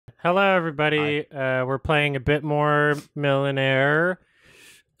Hello, everybody. We're playing a bit more Millionaire.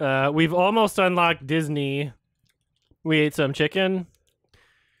 We've almost unlocked Disney. We ate some chicken.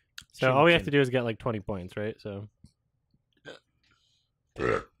 So all we have to do is get like 20 points, right? So,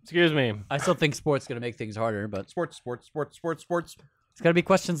 excuse me. I still think sports gonna make things harder, but Sports. it's gotta be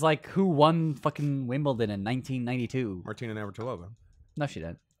questions like who won fucking Wimbledon in 1992. Martina Navratilova. No, she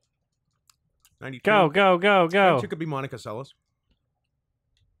didn't. 92. Go, go, go, go. She could be Monica Seles.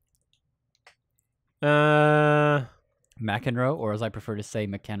 McEnroe, or as I prefer to say,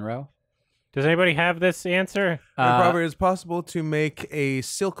 McEnroe. Does anybody have this answer? Probably is possible to make a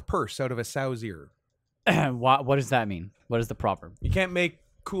silk purse out of a sow's ear. What does that mean? What is the proverb? You can't make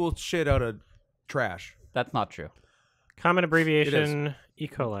cool shit out of trash. That's not true. Common abbreviation, E.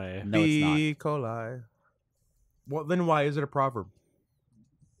 coli. No, it's not. E. coli. Well, then why is it a proverb?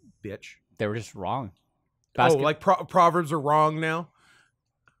 Bitch. They were just wrong. Oh, like proverbs are wrong now?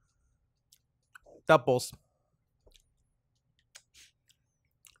 Doubles.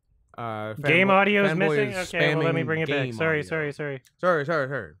 Game audio is fanboy missing? is Okay, well, let me spamming bring it back. game Sorry.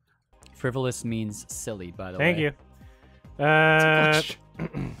 Sorry. Frivolous means silly, by the Thank way. you.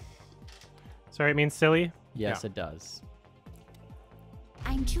 Sorry, it means silly? Yes, it does.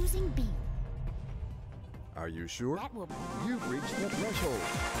 I'm choosing B. Are you sure? That will. You've reached the threshold.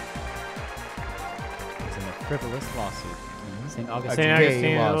 It's in a frivolous lawsuit. St. Augustine. St. Augustine,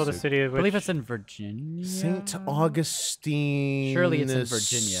 the lawsuit. oldest city of I which... believe it's in Virginia. St. Augustine. Surely it's in is-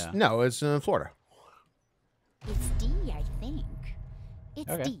 Virginia. No, it's in Florida. It's D, I think. It's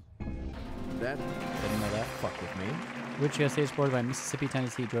Okay. D. That Didn't know that. fuck with me. Which USA is bordered by Mississippi,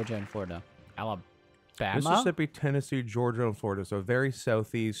 Tennessee, Georgia, and Florida? Alabama? Mississippi, Tennessee, Georgia, and Florida. So very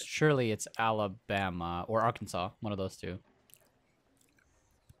southeast. Surely it's Alabama or Arkansas. One of those two.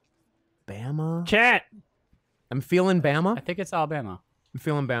 Bama? Chat! I'm feeling I Bama. think it's Alabama. I'm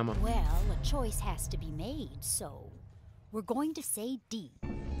feeling Bama. Well, a choice has to be made, so we're going to say D.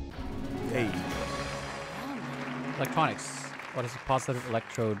 Hey. Electronics. What is a positive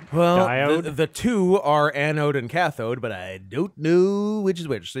electrode? Well, Diode? the two are anode and cathode, but I don't know which is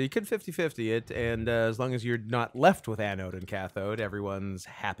which. So you could 50-50 it, and as long as you're not left with anode and cathode, everyone's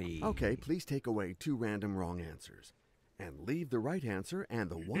happy. Okay, please take away 2 random wrong answers. And leave the right answer and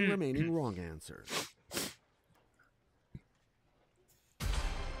the 1 remaining wrong answer.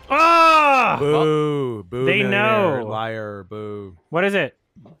 Oh! Boo! Boo! They millionaire, know. Liar! Boo! What is it?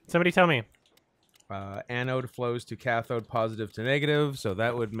 Somebody tell me. Anode flows to cathode, positive to negative, so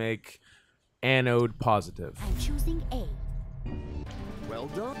that would make anode positive. I'm choosing A. Well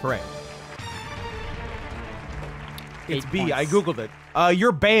done. Correct. It's 8 B. I points. googled it.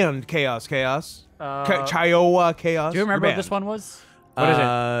 You're banned, Chaos. Chiowa Chaos. Do you remember You're what this banned. one was? What is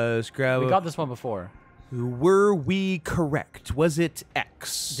it? Scrabble. We got this one before. Were we correct? Was it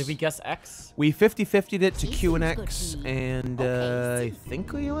X? Did we guess X? We 50-50'd it to He Q and seems good X, to me. and Okay, I so-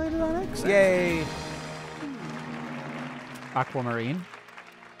 think we landed on X. Yay! Aquamarine.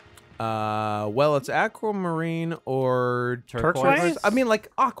 Well, it's aquamarine or Turquoise? I mean, like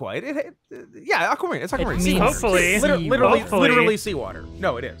aqua. Yeah, aquamarine. It's aquamarine. It Seawater. means Hopefully. Literally, Hopefully. literally seawater.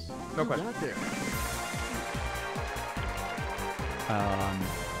 No, it is. No You question. got there.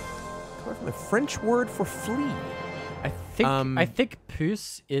 The French word for flea. I think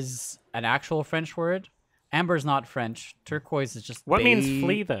puce is an actual French word. Amber's not French. Turquoise is just. What means Beige-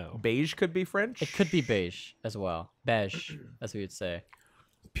 flea, though? Beige could be French. It could be beige as well. Beige, as we would say.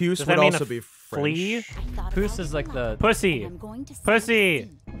 Puce Does would that mean also a be flea? French. I thought Puce about is it like a the lot, Pussy. and I'm going to say Pussy. C.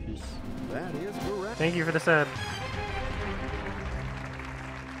 puce. That is correct. Thank you for the sub.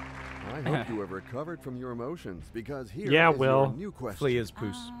 I hope you have recovered from your emotions because here Yeah, is Will. your new question. Flea is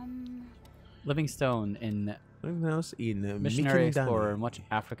puce. Livingstone in Else in missionary Mikindani. explorer in which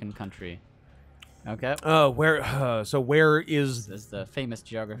African country? Okay. Where? So where is This is the famous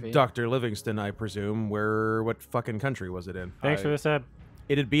geography. Dr. Livingston? I presume. What fucking country was it in? Thanks for the sub.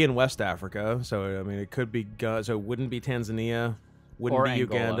 It'd be in West Africa, so I mean, it could be. So it wouldn't be Tanzania, wouldn't Or be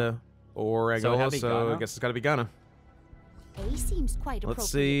Angola. Uganda, or So Angola. it'd be So, Ghana? I guess it's got to be Ghana. A seems quite appropriate.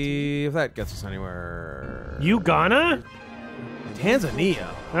 Let's see if that gets us anywhere. Uganda? Tanzania,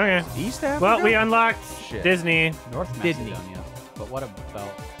 Okay. East Africa. Well, we unlocked Shit. Disney. North Sydney. Macedonia. But what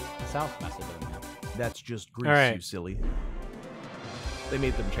about South Macedonia? That's just Greece, All right. you silly. They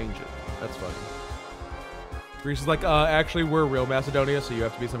made them change it. That's funny. Greece is like, actually, we're real Macedonia, so you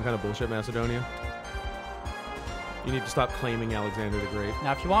have to be some kind of bullshit Macedonia. You need to stop claiming Alexander the Great.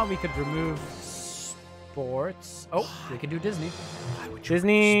 Now, if you want, we could remove sports. Oh, we could do Disney.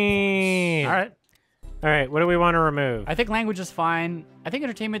 Disney. All right. All right. What do we want to remove? I think language is fine. I think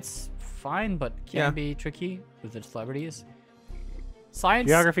entertainment's fine, but can Yeah. be tricky with the celebrities. Science,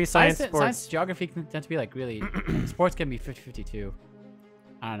 Geography, science, sports. Science, geography can tend to be like really. Sports can be 50-50 too.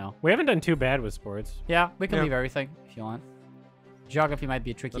 I don't know. We haven't done too bad with sports. Yeah, we can Yeah. leave everything if you want. Geography might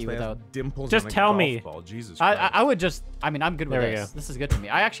be tricky Unless they have without. dimples Just on a tell golf me. Ball. Jesus I Christ. would just. I mean, I'm good with There we this. go. This is good for me.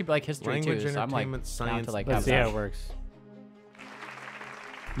 I actually like history Language, too, so I'm like entertainment, down science. to like. Let's have see how that. it works.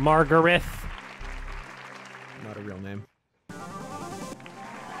 Margaret. Not a real name.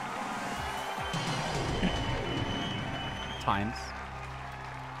 Times.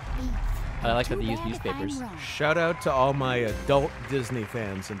 I like that they use newspapers. Shout out to all my adult Disney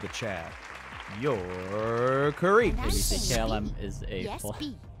fans in the chat. You're correct. ABC KLM is a Yes,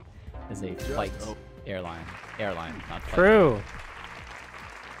 B. is a flight airline, not flight. True.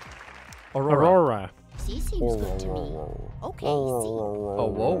 Aurora. C seems good to me. Okay, C. Oh,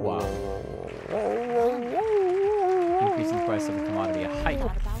 whoa, wow. Increasing price of a commodity, a I hike.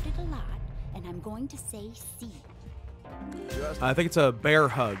 thought about it a lot, and I'm going to say C. I think it's a bear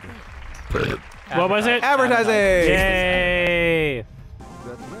hug. What was it? Advertising! Yay!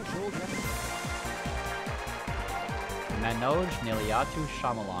 The threshold Manoj Niliatu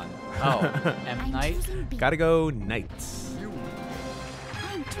Shyamalan. Oh, M. I'm Night. choosing B. Gotta go Knights.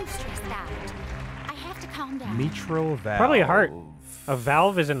 I'm too stressed out. I have to calm down. Mitral valve. Probably a heart. A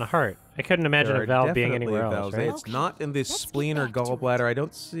valve is in the heart. I couldn't imagine There a are valve being definitely anywhere else, valves. right? It's not in the let's get spleen or back to it. gallbladder. I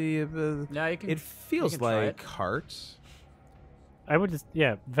don't see if Yeah, you can. it feels can try like it. heart. I would just,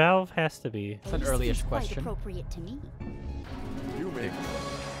 yeah, valve has to be. It's an A early-ish seems quite question. appropriate to me. you make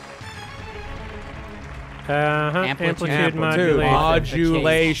Amplitude Amplitude modulation.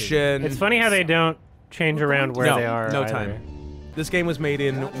 modulation. It's funny how they don't change around where No, they are. no either. time. This game was made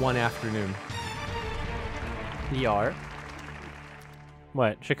in one afternoon. ER.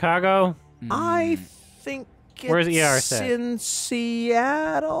 What? Chicago? I think it's Where's ER set? in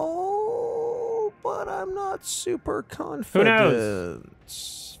Seattle, but I'm not super confident.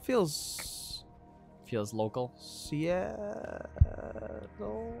 knows? Feels local. Seattle.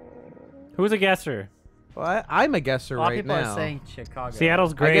 Who's a guesser? Well, I'm a guesser A lot of right people now. are saying Chicago.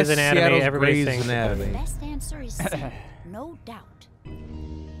 Seattle's I Grey's guess Anatomy. Seattle's Everybody's Grey's saying Anatomy. The best answer is C. No doubt.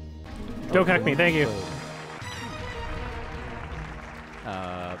 Chicago. Don't cuck me, thank you.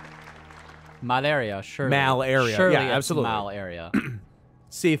 Malaria, surely. Malaria, Surely yeah, it's absolutely. Malaria.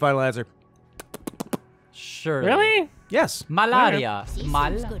 C, final answer. Surely. Really? Yes. Malaria. C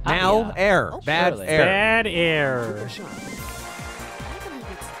seems good to me. Mal air. Oh, Bad surely. air. Bad a air. shot. I believe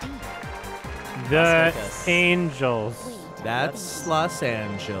it's D. The Las Vegas. Angels. Wait. That's Los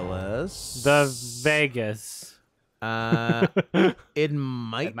Angeles. The Vegas. It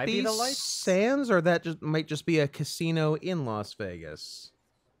might might be be the lights? Sands, or that just might just be a casino in Las Vegas.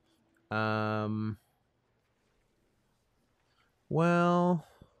 Well,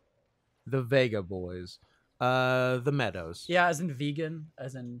 the Vega Boys. The Meadows. Yeah, as in vegan,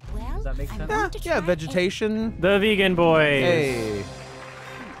 as in. Well, does that make I'm sense? going Yeah, to yeah, try vegetation. The Vegan Boys. Hey.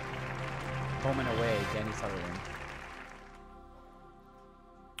 Home and away, Danny Sutherland.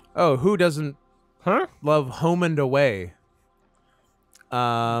 Oh, who doesn't Huh? love Home and Away?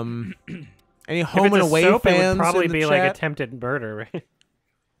 Any If Home it's and a Away soap, fans it would probably in the be chat? like attempted murder, right?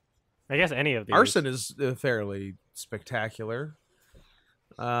 I guess any of these. Arson is fairly spectacular.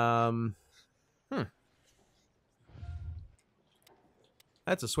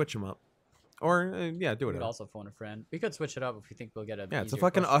 That's a switch 'em up, or yeah, do We it. could also phone a friend. We could switch it up if we think we'll get a. Yeah, it's a easier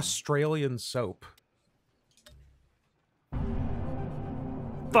fucking question. Australian soap.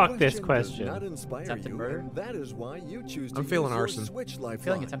 Fuck this Does question. not inspire Attempted you, murder? and that is why you choose to I'm feeling use your arson. Switch I'm lifeline.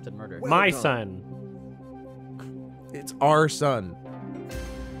 feeling attempted murder. Well My done. son. It's our son.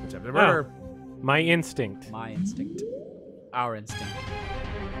 Attempted murder. My instinct. My instinct. Our instinct.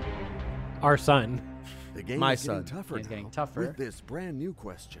 Our son. The game My is getting son. tougher It's getting now tougher. with this brand new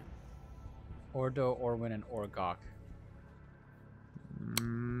question. Ordo, Orwin, and Orgok.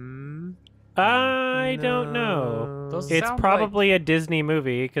 I don't know. Those It's sound probably a Disney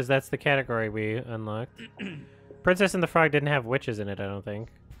movie because that's the category we unlocked. Princess and the Frog didn't have witches in it, I don't think.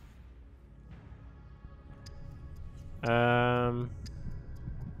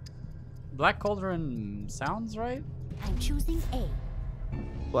 Black Cauldron sounds right. I'm choosing A.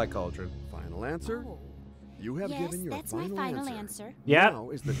 Black Cauldron. Final answer? Oh. You have Yes, given your that's my final answer. answer. Yep. Now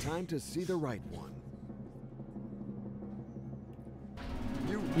is the time to see the right one.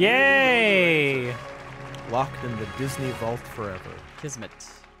 You Yay! Locked in the Disney vault forever. Kismet.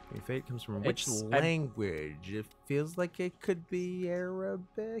 Your fate comes from which It's- language? It feels like it could be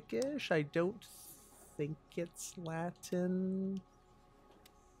Arabic-ish. I don't think it's Latin.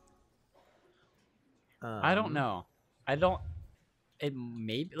 I don't know. I don't. It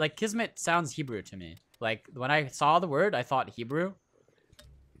maybe like Kismet sounds Hebrew to me. Like when I saw the word, I thought Hebrew.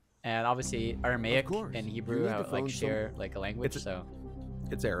 And obviously Aramaic course. and You Hebrew need to like phone share like a language, so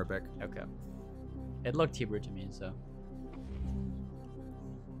It's Arabic. okay. It looked Hebrew to me, so.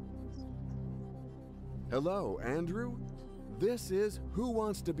 Hello, Andrew. This is Who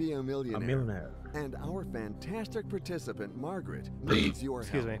Wants to Be a Millionaire? A millionaire. And our fantastic participant, Margaret, needs your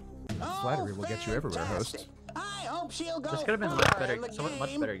Excuse help. me. Flattery will get you everywhere, host. I hope she'll go This could have been a much far better, in the so much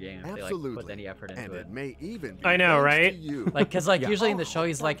game. better game if they like Absolutely. put any effort into And it. it may even be I know, thanks right? to you. Like, cause like usually in the show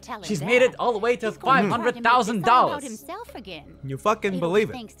he's Don't like, tell him she's that. made it all the way to He's going to $500,000. himself again. You fucking It'll believe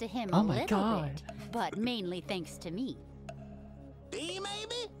be it. Thanks to him Oh a my little God. bit, but mainly thanks to me. D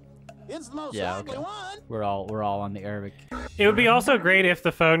maybe? It's the most Yeah, likely okay. one. We're all on the Arabic. It would be also great if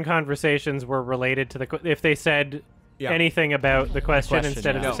the phone conversations were related to the if they said Yeah. anything about the question,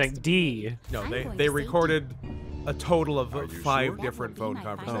 instead of yeah. just saying D. No, I'm they going they to say recorded a total of Are you 5 sure? different That will phone be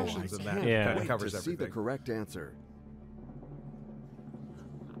my final conversations, and that answer. Yeah. kind of Wait covers to see the everything. correct answer.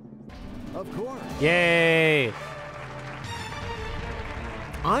 Of course. Yay!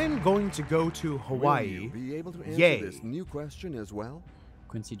 I'm going to go to Will Hawaii. you be able to answer Yay. this new question as well?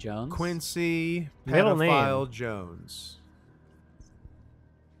 Quincy Jones. Quincy Middle Pedophile name. Jones.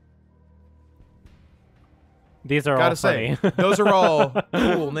 These are all Gotta funny. say, those are all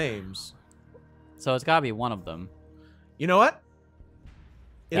cool names. So it's gotta be one of them. You know what?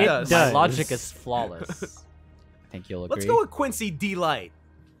 It does. does. My logic is flawless. I think you'll agree. Let's go with Quincy Delight.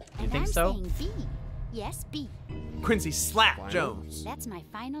 You And think I'm so? saying B. Yes, B. Quincy Slap Final? Jones. That's my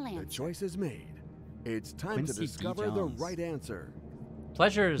final The answer. choice is made. It's time Quincy to D. discover the Jones. right answer.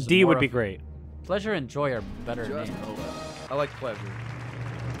 Pleasure is D more would be of- great. Pleasure and joy are better Just names. hold up. I like pleasure.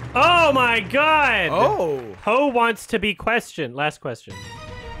 Oh my God! Oh! Ho wants to be questioned. Last question.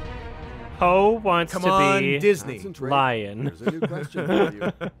 Ho wants Come to on, be Disney. Concentrate. lion. There's a new question for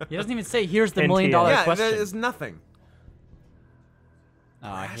you. He doesn't even say, here's the $1 NTS. million Yeah, question. that is nothing.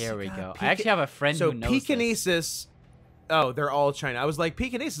 Here we Brassica, go. I actually have a friend So who knows this. Pekingese. Oh, they're all China. I was like,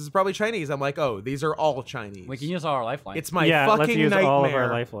 Pekingese is probably Chinese. I'm like, oh, these are all Chinese. We can use all our lifelines. It's my Yeah, let's fucking use nightmare all of our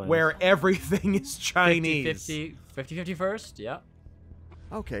lifelines. where everything is Chinese. 50-50 first, yeah.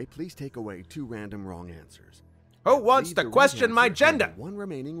 Okay, please take away 2 random wrong answers. Who wants Leave to the right question my answer and gender? the 1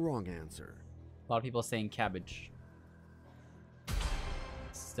 remaining wrong answer. A lot of people saying cabbage.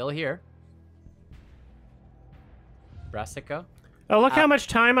 Still here. Brassica. Oh, look how much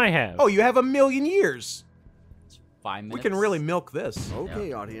time I have. Oh, you have a million years. 5 minutes. We can really milk this.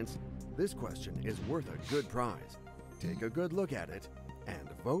 Okay, audience, this question is worth a good prize. Take a good look at it and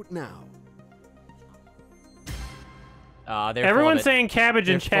vote now. They're Everyone's full of it. saying cabbage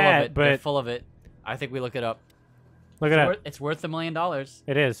They're in full of chat, it. They're but full of it. I think we look it up. look it up. It's worth $1 million.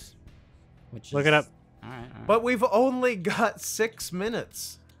 It is. Which Look is, it up. All right. But we've only got 6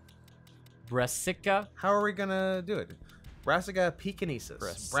 minutes. Brassica. How are we gonna do it? Brassica Pekingese.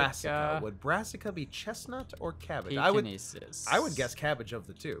 Brassica. Would Brassica be chestnut or cabbage? I would guess cabbage of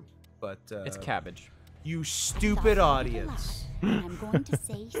the two, but It's cabbage. you Thought stupid about it a audience. lot, and I'm going to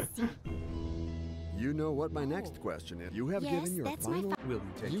say C. You know what my next question is. You have Yes, given your that's my final. Will you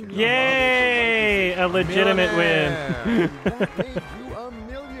take You your know Yay! A legitimate win. Millionaire. That made you a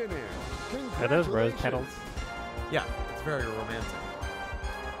millionaire. Are those rose Congratulations. petals? Yeah, it's very romantic.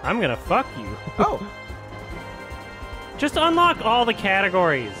 I'm gonna fuck you. Oh, Just unlock all the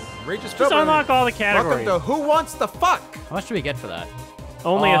categories. Regis Just Philbin. unlock all the Welcome categories. to Who Wants the Fuck? How much do we get for that?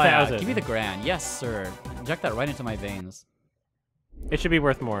 Only Oh, 1,000. Yeah. Give me the grand. Yes, sir. Inject that right into my veins. It should be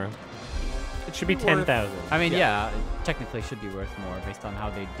worth more. It should be Worth- 10,000. I mean, yeah, it technically should be worth more based on how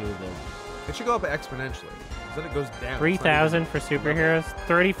they do the. It should go up exponentially. Then it goes down. 3,000 for superheroes.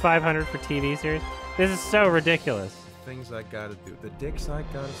 3,500 for TV series. This is so ridiculous. Things I gotta do. The dicks I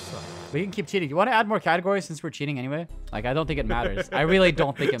gotta suck. We can keep cheating. You want to add more categories since we're cheating anyway? Like, I don't think it matters. I really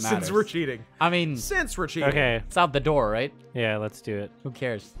don't think it matters. Since we're cheating. I mean, Since we're cheating. Okay. it's out the door, right? Yeah, let's do it. Who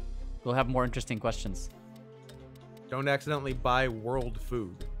cares? We'll have more interesting questions. Don't accidentally buy world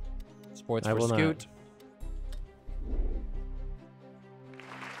food. Sports I for will not. Scoot.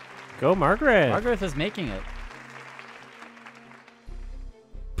 Go, Margaret. Margaret is making it.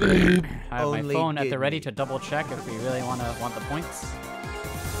 I have my Only phone at the give ready me. to double check if we really want the points.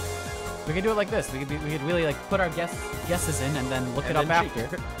 We could do it like this. We could really like put our guesses in and then look And it up then cheat.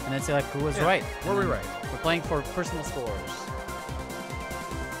 after, and then say like who was Yeah. right. Were And we then right? We're playing for personal scores.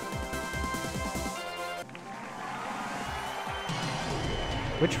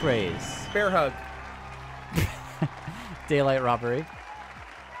 Which phrase? Bear hug. Daylight robbery.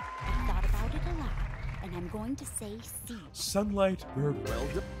 I thought about it a lot, and I'm going to say C. Sunlight burger. Well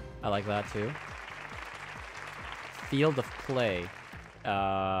done. I like that too. Field of play.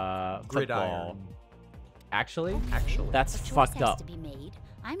 Football. Gridiron. Actually, Okay, that's a choice fucked has up. to be made,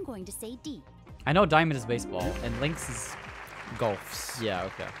 I'm going to say D. I know diamond is baseball, and lynx is... Golfs. Yeah,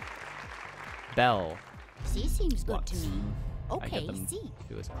 okay. Bell. C seems good to me. Watson. I Okay, get them. C.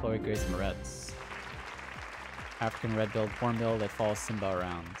 It was Chloe Grace Moretz. African red-billed hornbill that follows Simba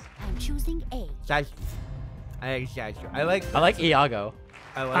around. I'm choosing A. I like. I like Iago.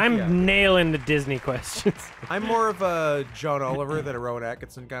 I'm yeah. nailing the Disney questions. I'm more of a John Oliver than a Rowan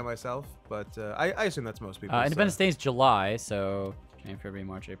Atkinson guy myself, but I assume that's most people. Independence Day is July, so January, February,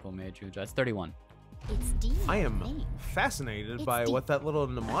 March, April, May, June, July. That's 31. It's D. I am A. fascinated It's by deep. what that little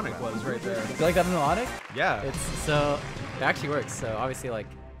mnemonic was right there. You like that mnemonic? Yeah. It's so it actually works. So obviously, like,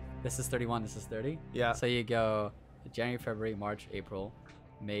 this is 31, this is 30. Yeah. So you go January, February, March, April,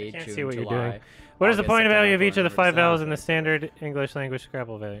 May, Can't June, see what July. you're doing. What is the August, point September, value of each of the October, 5 vowels in December. the standard English language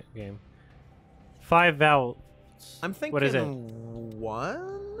Scrabble game? 5 vowels. I'm thinking What is it?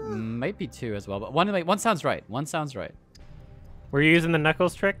 one. Might be 2 as well, but one sounds right. One sounds right. Were you using the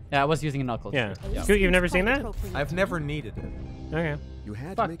knuckles trick? Yeah, I was using a knuckles. Yeah. Yeah. You've never seen that? I've never needed it. Okay. You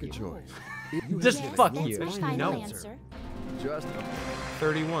had Fuck to make a you. choice. If you Just had to fuck make you. one That's my final No. answer. Just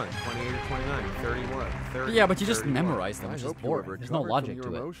 31, 28 or 29, 31, 30. Yeah, but you just 31. memorize them, I which is hope you boring. There's no recovered logic from to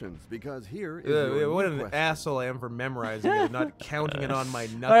your it. emotions, because here is your What new an question. asshole I am for memorizing it, not counting it on my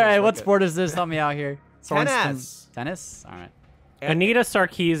knuckles. All right, like what a- sport is this? Help me out here. Tennis. Tennis? All right. Anita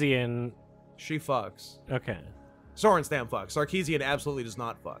Sarkeesian. She fucks. Okay. Sorenstam fucks. Sarkeesian absolutely does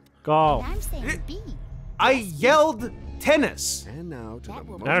not fuck. Golf. And I'm saying B. I yelled tennis. And now to the That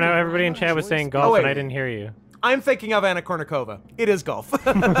will most I don't know. Everybody in chat was saying golf, wait. and I didn't hear you. I'm thinking of Anna Kournikova. It is golf.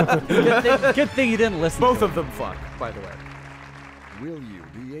 Good thing you didn't listen. Both to of them fuck, by the way. Will you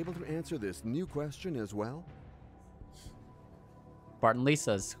be able to answer this new question as well? Barton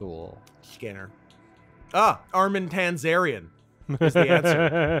Lisa's school. Scanner. Ah, Armin Tanzarian is the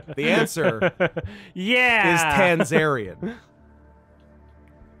answer. The answer Yeah. is Tanzarian.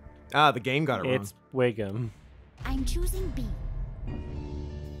 Ah, the game got it wrong. It's Wiggum. I'm choosing B.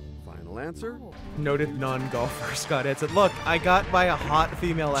 Final answer? Oh, Noted non-golfer Scott Edson. Look, I got by a hot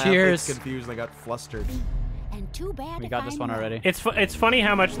female Cheers. athlete confused and I got flustered. and too bad We if got this I'm one wrong. already. It's funny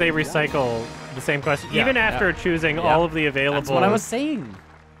how much they recycle the same question, Yeah, even after yeah. choosing Yeah. all of the available. That's what I was saying.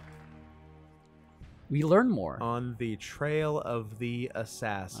 We learn more. On the Trail of the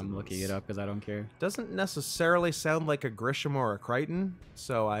Assassins. I'm looking it up because I don't care. Doesn't necessarily sound like a Grisham or a Crichton,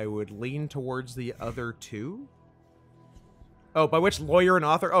 so I would lean towards the other two. Oh, by which lawyer and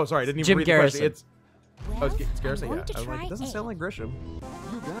author? Oh, sorry, I didn't even Jim read Garrison. the question. Well, Oh, it's Garrison, I'm yeah. going to I was like, try it doesn't A. sound like Grisham.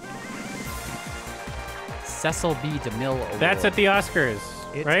 You got Cecil B. DeMille Award. That's at the Oscars,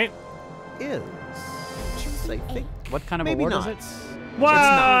 It- right? Is. I Choosing A. think. What kind of Maybe award not. is it?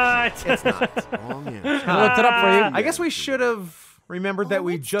 What? It's not. wrong answer. I looked it up for you. I guess we should have remembered that Oh,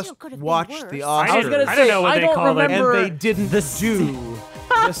 we it still just could have been watched the worse. Oscars. I was gonna I say, don't know what I they don't call them. remember. and they didn't do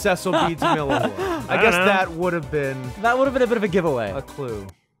the Cecil B. DeMille Award. I I guess don't know. that would have been That would have been a bit of a giveaway. a clue.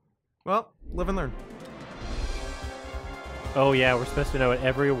 Well, live and learn. Oh yeah, we're supposed to know what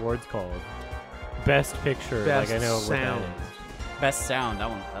every award's called. Best picture. Best like I know sound. what that is. Best sound. That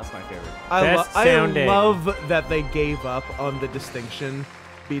one. That's my favorite. Best I sounding. love that they gave up on the distinction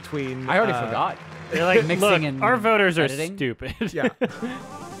between. I already forgot. They're like, Mixing look, and our voters are editing? stupid. Yeah.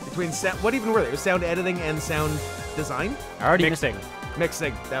 Between what even were they? It was sound editing and sound design? I already Mixing.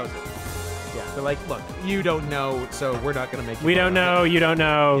 Mixing. That was it. Yeah. They're like, look, you don't know, so we're not gonna make. You We vote don't on know. You don't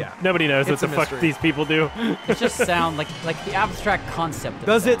know. Yeah. Nobody knows what It's the a fuck mystery. these people do. It's just sound like the abstract concept. Of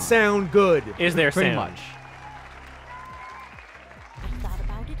Does it sound good? Is there Pretty sound? much. I thought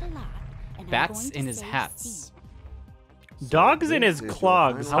about it a lot, and Bats I'm going to in his say hats. C. Dogs in his This is your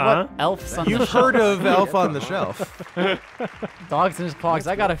clogs, final How huh? about elves on the You've shelf? heard of Elf on the Shelf? Dogs in his clogs.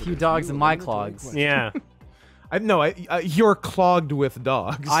 I got a few dogs in my clogs. Yeah. You're clogged with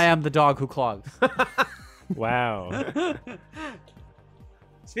dogs. I am the dog who clogs. Wow.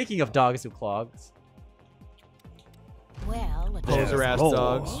 Speaking of dogs who clogs, Well, a Poser choice ass was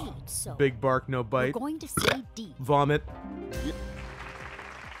dogs. made, so Big bark, no we're bite. going to say D. Vomit.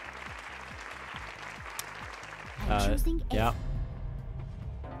 I'm choosing A. yeah.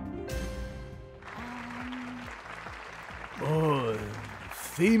 Oh,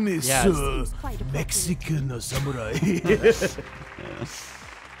 famous Yeah, Seems quite appropriate. Mexican samurai.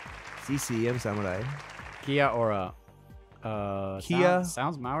 CCM samurai. Kia Ora. Kia-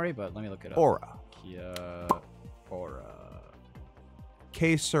 sounds Maori, but let me look it up. Aura. Kia Ora.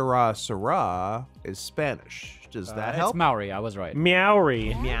 Que sera sera is Spanish. Does that help? It's Maori. I was right.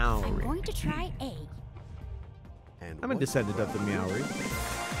 Meowry. Well, Meow. I'm going to try A. And I'm a what- descendant of the Meowry.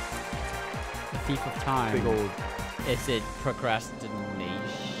 The Thief of Time. Big old. Is it procrastination?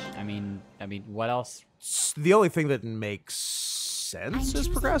 I mean, what else? The only thing that makes sense is I could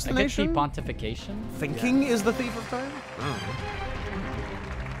see procrastination. pontification. Thinking is the thief of time.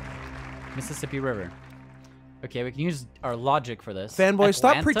 Mississippi River. Okay, we can use our logic for this. Fanboy,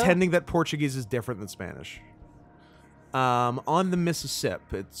 stop Atlanta? pretending that Portuguese is different than Spanish. On the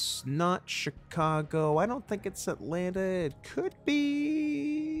Mississippi, it's not Chicago. I don't think it's Atlanta. It could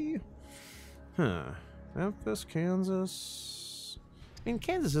be. Memphis, Kansas. I mean,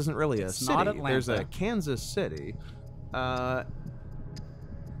 Kansas isn't really a It's city. not Atlanta. There's a Kansas City. I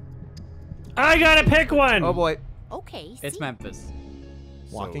gotta pick one. Oh boy, Okay, It's see? Memphis.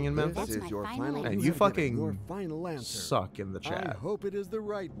 walking So in Memphis. This That's is my your final final answer. And you answer. Give it fucking your final answer. suck in the I chat. hope it is the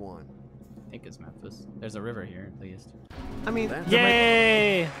right one. I think it's Memphis. There's a river here, at least. I mean, That's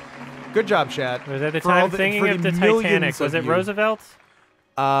Yay! good job, chat. Was that the For all time thinking for of the millions Titanic? Was of it you. Roosevelt?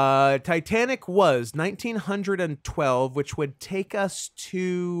 Titanic was 1912, which would take us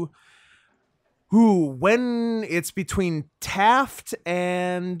to when it's between Taft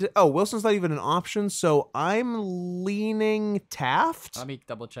and Wilson's not even an option, so I'm leaning Taft. Let me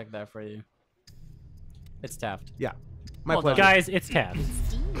double check that for you. It's Taft. Yeah, my Well pleasure. done. Guys, it's Taft.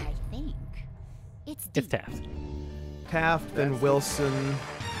 It's D, I think. It's D. It's Taft. Taft, then Wilson,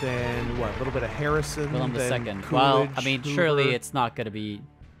 then what? A little bit of Harrison. Willem then II. Well, I Coolidge, mean, Hoover. surely it's not going to be.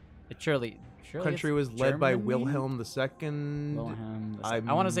 It surely Country it's was led by Germany? Wilhelm II. Wilhelm II.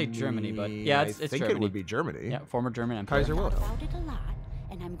 I want to say Germany, but yeah, it's I think Germany. it would be Germany. Yeah, former German Empire. Kaiser Thought Wilhelm. about it a lot,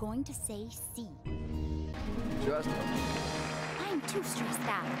 and I'm going to say C. Just I'm too stressed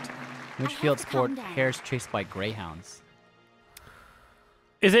out. Which I have field to sport calm down. hares chased by greyhounds?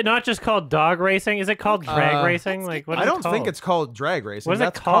 Is it not just called dog racing? Is it called drag racing? Let's Like get what? I is it don't think called? it's called drag racing. What is it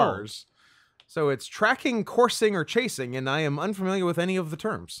That's called? cars. So it's tracking, coursing, or chasing, and I am unfamiliar with any of the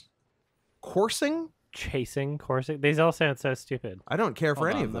terms. Coursing? chasing, coursing. These all sound so stupid. I don't care for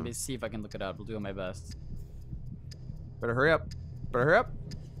Hold any on, of them. Let me see if I can look it up. I'll do my best. Better hurry up. Better hurry up.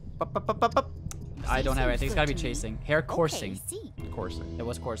 Up. I don't have it. I think it's got to be Seems good to me. chasing. Hair coursing. Okay, C. Coursing. It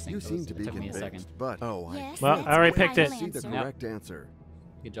was coursing. You It seem was- to it be took me a second. convinced, but Yes, Well, that's I already my picked it. final see the answer. correct answer.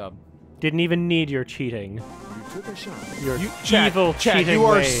 Good job. Didn't even need your cheating. You took a shot. Your Chat, evil chat, cheating you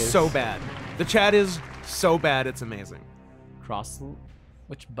are ways. so bad. The chat is so bad, it's amazing. Cross.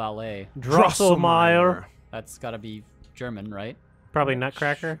 Which ballet? Drosselmeyer. That's got to be German, right? Probably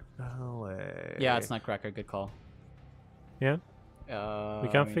Nutcracker. Ballet. Yeah, it's Nutcracker. Good call. Yeah. We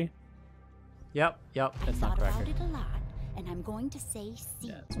We comfy? Yep. It's Thought about Nutcracker. it a lot, and I'm going to say C.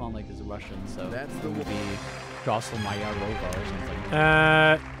 Yeah, Swan Lake is a Russian, so That's it the would one. be Drosselmeyer Rova or something.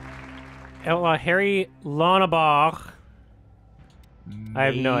 Outlaw Harry Lonabach. I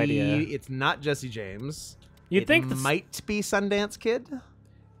have no idea. It's not Jesse James. You'd It think this- might be Sundance Kid.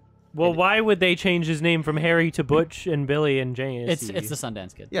 Well, why would they change his name from Harry to Butch and Billy and James? It's the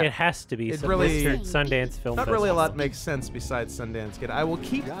Sundance Kid. Yeah. It has to be. It some really- Mr. Sundance Film Not really a Festival. lot makes sense besides Sundance Kid. I will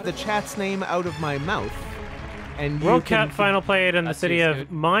keep the chat's name out of my mouth. And World you can Cup final played in the That's city you, of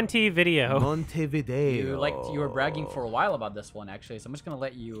dude. Montevideo. Montevideo. You were bragging for a while about this one actually, so I'm just gonna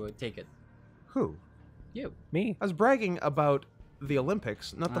let you take it. Who? You. Me. I was bragging about the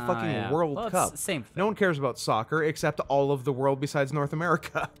Olympics, not the fucking Yeah. World Well, it's Cup. the same thing. No one cares about soccer except all of the world besides North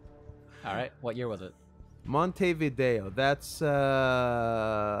America. All right. What year was it? Montevideo. That's I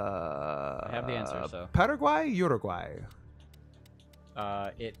have the answer. So Paraguay, Uruguay.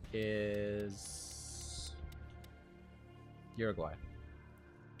 it is Uruguay.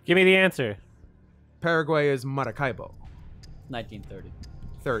 Give me the answer. Paraguay is Maracaibo. 1930.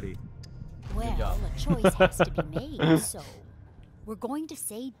 30. Well, job. a choice has to be made, so we're going to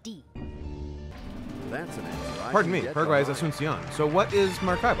say D. That's an answer. I Pardon can me, get Paraguay is behind. Asuncion. So what is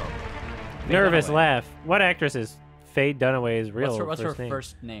Maracaibo? Nervous Dunaway. laugh. What actress is Faye Dunaway's real What's her first name?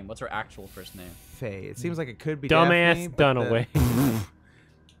 first name? What's her actual first name? Faye. It seems like it could be Dumbass Daphne, but Dunaway. then-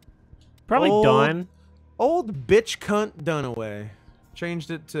 Probably Old- Dawn. Old bitch cunt Dunaway.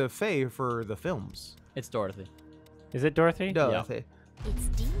 Changed it to Faye for the films. It's Dorothy. Is it Dorothy? Dorothy. It's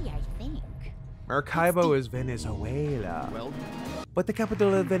D, I think. Maracaibo is Venezuela. Well, But the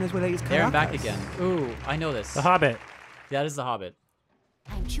capital of Venezuela is There and back Caracas. again. Ooh, I know this. The Hobbit. That is The Hobbit.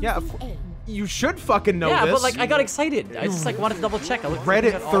 I'm choosing Yeah, A. You should fucking know yeah, this. but like I got excited. I just like wanted to double check. I looked read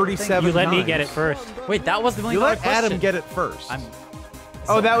it at all the things. 37 You let me times. get it first. Wait, that was the You $1 million let Adam question. get it first. I'm.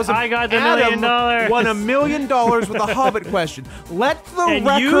 Oh, that was I got the Adam $1 million. won $1 million with a Hobbit question. Let the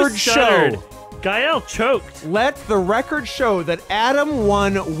And you record stuttered. show. Gael choked. Let the record show that Adam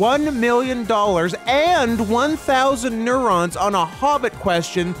won $1 million and 1,000 neurons on a Hobbit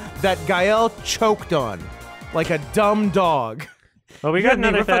question that Gael choked on, like a dumb dog. Well, we You got and me,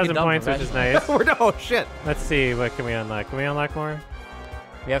 another we're fucking 1,000 dumb points, which is professionals. nice. Oh shit! Let's see. What can we unlock? Can we unlock more?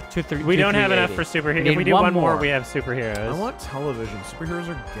 We have two, three. We two, don't have enough 380. for superheroes. We If we need do one more. more, we have superheroes. I want television. Superheroes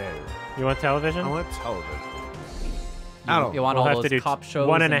are gay. You want television? I want television. You want We'll all have those to do cop shows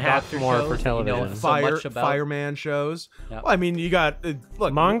 1.5 doctor more for shows that you know television. so much about. Fireman shows. Yep. Well, I mean, you got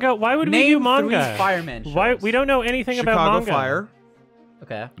look Manga? Why would we Name do manga? 3 fireman shows. Why we don't know anything Chicago about manga? Fire.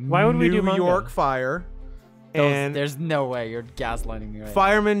 Okay. Why would we do New manga? York Fire. And There's no way you're gaslighting me right now.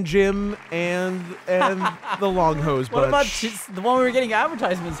 Fireman Jim and the Long Hose Bunch. What about just the one we were getting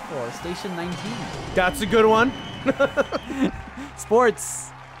advertisements for? Station 19. That's a good one. Sports.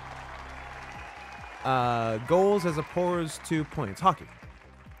 Goals as opposed to points. Hockey.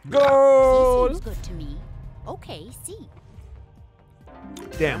 Goal. Seems good to me. Okay, see.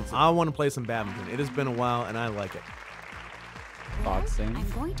 Damn, I want to play some badminton. It has been a while, and I like it. Well, Boxing. I'm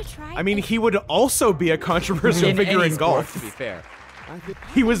going to try. I mean, he would also be a controversial In figure any in sport, golf. to be fair.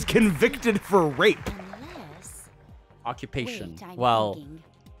 He was convicted for rape. Unless. Occupation. Wait, I'm well, thinking.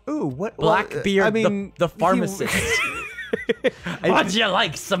 Ooh, what? Blackbeard, I mean, the he- pharmacist. Would you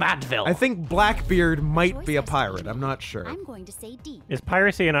like some Advil? I think Blackbeard might Choice be a has to pirate. be I'm not sure. I'm going to say D. Is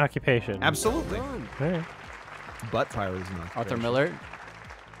piracy an occupation? Absolutely. Alright. But pirate is not. Arthur Miller.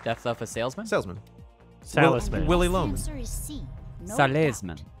 Death of a salesman. Salesman. Salesman. Willie The Loman. answer is C. No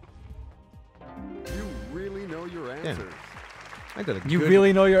Salesman. You really know your answers. I did a You good-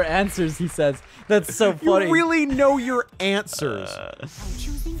 really know your answers, he says. That's so funny. You really know your answers. I'm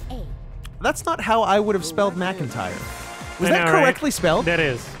choosing A. That's not how I would have spelled McIntyre. Was I that know, right? correctly spelled? That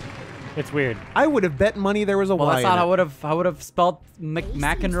is. It's weird. I would have bet money there was a Well, Y that's in not it. how I would have spelled seems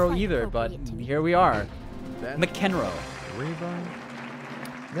McEnroe quite either, but appropriate to me. here we are. That's McEnroe.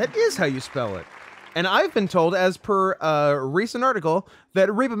 That is how you spell it. And I've been told, as per a recent article,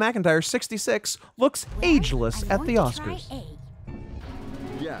 that Reba McEntire, 66, looks Well, ageless I'm at the going to try Oscars.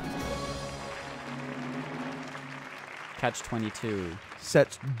 A. yeah. Catch 22.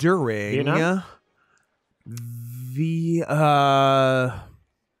 Set during Vietnam? the huh.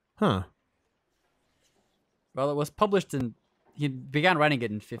 Well, it was published in. He began writing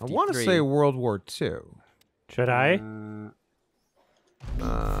it in I 53. want to say World War II. Should I? And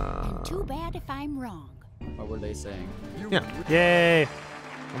too bad if I'm wrong. What were they saying? Yeah. Yay!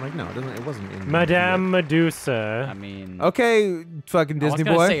 I'm like, no, it doesn't. It wasn't in. Madame I Medusa. mean, Okay, fucking I was Disney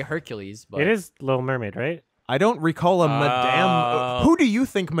gonna boy. say Hercules, but It is Little Mermaid, right? I don't recall a Madame. Oh. Who do you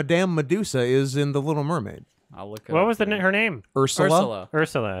think Madame Medusa is in The Little Mermaid? I'll look it What up was here. her name? Ursula.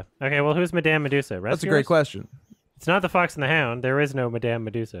 Ursula. Okay, well, who's Madame Medusa? That's a great Rescuers? question. It's not the Fox and the Hound. There is no Madame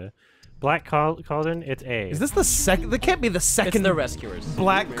Medusa. Black Cauldron. It's A. Is this the second? That can't be the It's second the Rescuers.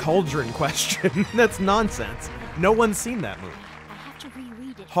 Black Cauldron question. That's nonsense. No one's seen that movie. I have to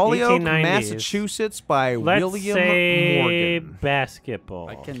reread it. Holyoke, 1890s. Massachusetts, by Let's William say Morgan. basketball.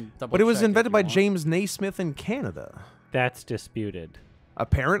 I can double. But it was check if invented you by want. James Naismith in Canada. That's disputed.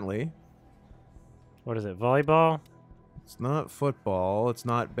 Apparently, What is it? Volleyball? it's not football. It's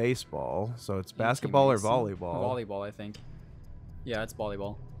not baseball. So it's basketball or 1880s. volleyball. Volleyball, I think. Yeah, it's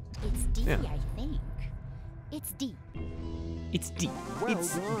volleyball. It's D, Yeah. I think. It's D. It's deep. Well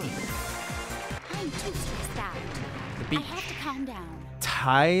it's done. I'm too stressed out. the I beach. have to calm down.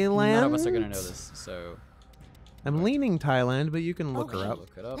 Thailand. None of us are gonna know this, so I'm leaning Thailand, but you can look her Okay. up.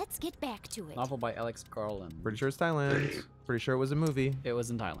 look it up. Let's get back to it. Novel by Alex Garland. Pretty sure it's Thailand. Pretty sure it was a movie. It was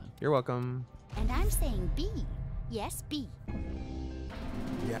in Thailand. You're welcome. And I'm saying B. Yes, B.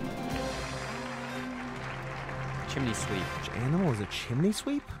 Yeah. Chimney sweep. Which animal is a chimney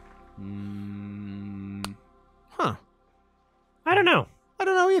sweep? Mm, Huh. I don't know. I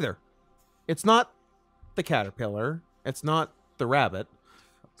don't know either. It's not the caterpillar. It's not the rabbit.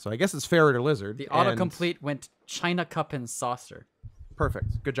 So I guess it's ferret or lizard. the and- autocomplete went China cup and saucer.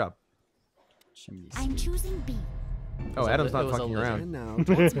 Perfect. Good job. Chimney sweep. I'm choosing B. Oh, was a Adam's li- it not was a fucking lizard. around. And now,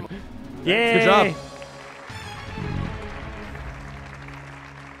 that's my Yay! Good job.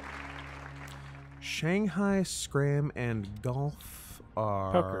 Shanghai Scram and Golf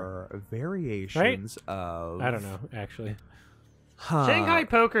are variations of. I don't know, actually. Huh. Shanghai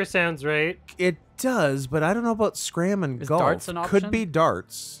poker sounds right. It does, but I don't know about Scram and Is Golf. darts an Could option? be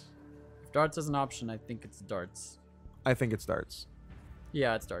darts. If darts is an option, I think it's darts. I think it's darts.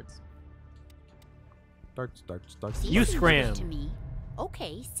 Yeah, it's darts. Darts, darts, darts. Seems You familiar scram. to me.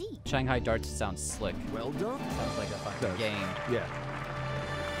 Okay, C. Shanghai darts sounds slick. well done. Sounds like a fucking Does. game. Yeah.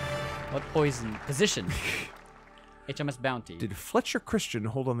 What poison? Position. HMS Bounty. Did Fletcher Christian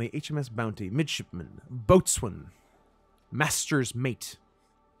hold on the HMS Bounty, midshipman, boatswain, master's mate,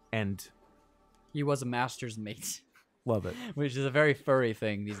 and He was a master's mate, love it. which is a very furry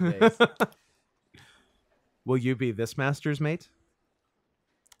thing these days. Will you be this master's mate?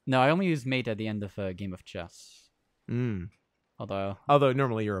 No, I only use mate at the end of a game of chess. Mm. Although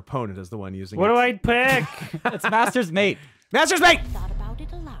normally your opponent is the one using What it. do I pick? It's Master's Mate. Master's Mate! I've thought about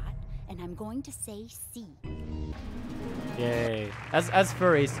it a lot, and I'm going to say C. Yay. As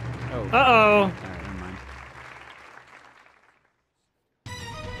furries. Oh. Uh-oh. All right, never mind.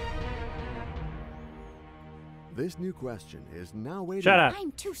 This new question is now waiting. Shut up.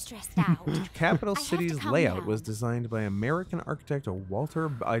 I'm too stressed out. Capital I have to City's calm layout down. was designed by American architect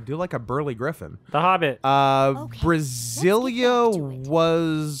Walter. I do like a Burley Griffin. The Hobbit. Brasilia let's get back to it.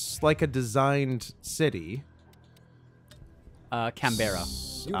 was like a designed city. Canberra.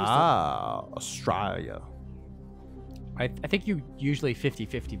 Australia. I think you usually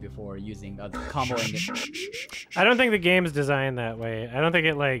 50-50 before using comboing it. I don't think the game's designed that way. I don't think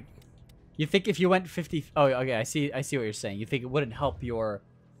it like. You think if you went 50? Oh, okay. I see what you're saying. You think it wouldn't help your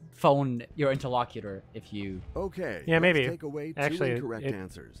your interlocutor if you. Okay. Yeah, maybe. Let's take away two Actually, incorrect it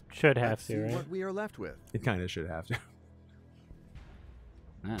answers. should have Let's to, see right? what we are left with. It kind of should have to.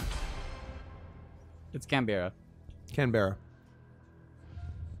 Ah. It's Canberra, Canberra.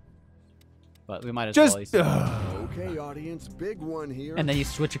 but we might as Just. well. At least- Okay, audience, big one here. and then you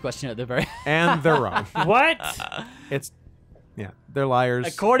switch a question at the very. And they're wrong. What? It's. Yeah, they're liars.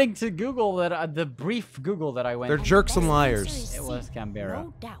 According to Google, the brief Google that I went, They're And the jerks and best liars. answer is It C, was Canberra.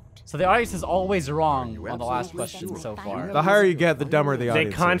 No doubt. So the audience is always wrong you on the last absolutely question sure? so The far. The higher you get, the dumber the They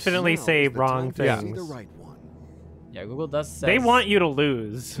audience is. confidently Now say is the wrong time to see things. the right one. Yeah, Google does say. They want you to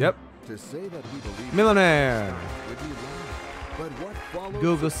lose. Yep. To say that we believe Millionaire. would be wrong. But what follows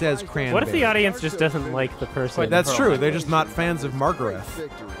Google says surprised us cranberry. What if the audience just doesn't like the person? That's true. They're just not fans of Margaret.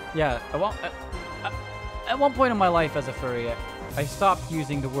 victory. Yeah. At one point in my life as a furry, I stopped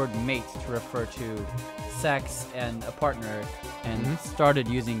using the word mate to refer to sex and a partner, and started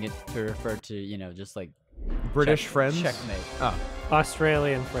using it to refer to just like British friends. checkmate. Oh.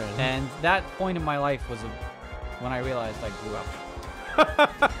 Australian friend. And that point in my life was when I realized I grew up.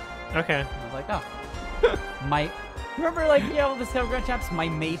 Okay. I was like, oh, remember like this Telegram chaps, my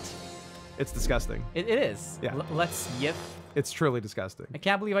mate. It's disgusting. It is. Yeah. Let's yip. It's truly disgusting. I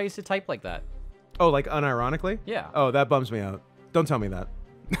can't believe I used to type like that. Oh, like unironically? Yeah. Oh, that bums me out. Don't tell me that.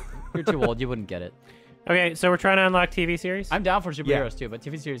 You're too old. You wouldn't get it. Okay, so we're trying to unlock TV series. I'm down for superheroes Yeah. too, but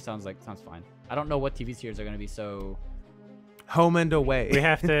TV series sounds fine. I don't know what TV series are gonna be so. Home and away. We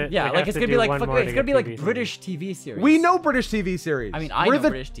have to. Yeah, we like have it's to gonna do be like one more it's to gonna be get like TV series. British TV series. We know British TV series. I mean, I We're know the-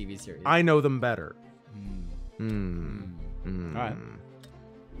 British TV series. I know them better. All right.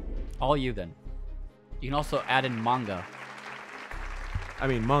 All you then. You can also add in manga. I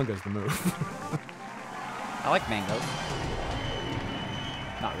mean, manga's the move. I like mangoes.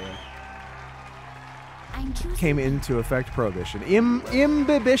 Not really. I'm choosing Came into effect prohibition.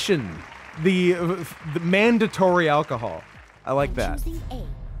 Imbibition. The mandatory alcohol. I like I'm that. choosing A.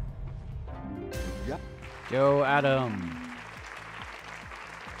 Yep. Go Adam.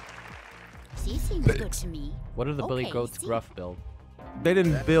 C seems good to me. What are the Billy Okay, Goats C. gruff build? They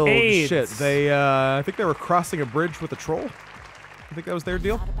didn't build AIDS. shit. They, I think they were crossing a bridge with a troll. I think that was their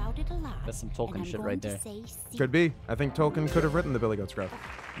deal. Thought about it a lot, That's some and Tolkien I'm shit going right to there. say C. Could be. I think Tolkien could have written the Billy Goat Scruff.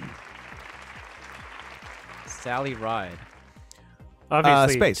 Sally Ride.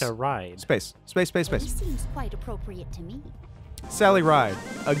 Obviously, space. to ride. Space. Space. A seems quite appropriate to me. Sally Ride.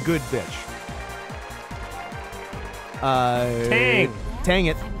 A good bitch. Tang. Tang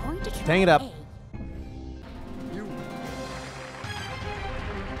it. I'm going to try Tang it up. A.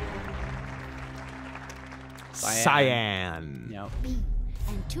 Cyan. You know, B.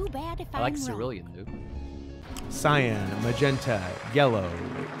 And too bad if I I'm like wrong. cerulean, dude. Cyan, magenta, yellow.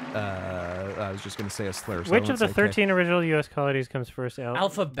 I was just gonna say a slur. So I Which won't of the say K. 13 original U.S. colonies comes first?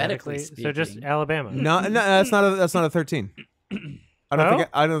 Alphabetically So just speaking. Alabama. No, that's not a 13. I don't Oh? think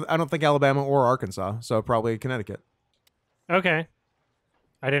I don't think Alabama or Arkansas. So probably Connecticut. Okay.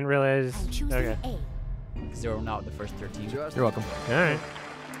 I didn't realize. I'm choosing Okay. A. Because they were not the first 13. Just You're welcome. All right.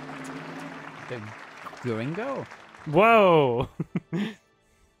 Gringo. Whoa.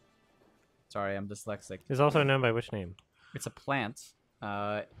 Sorry, I'm dyslexic. Is also known by which name? It's a plant,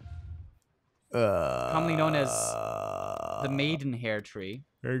 commonly known as the maidenhair tree.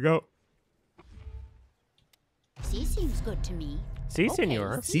 There you go. C seems good to me. Si, Okay,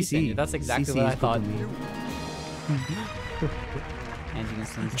 senor. C. CC. That's exactly what I thought. Angie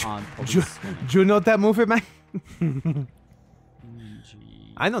Nelson's on Do police. you know that movie, man? Angie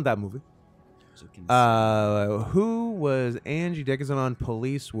I know that movie. Dickinson. Who was Angie Dickinson on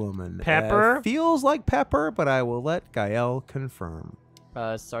Policewoman? Pepper? Feels like Pepper, but I will let Gael confirm.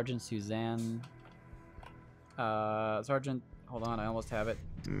 Sergeant Suzanne. Sergeant. Hold on, I almost have it.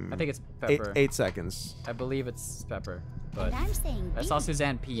 I think it's Pepper. 8 seconds. I believe it's Pepper, but And I'm saying I B. saw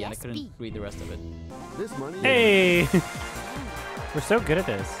Suzanne P, and I Yes, couldn't B. read the rest of it. this money. Hey. We're so good at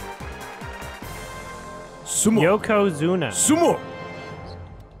this. Sumo. Yokozuna. Sumo.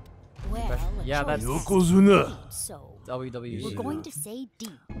 Well, Yeah, a that's- choice has to Yokozuna. be made, so WWE. we're going to say D.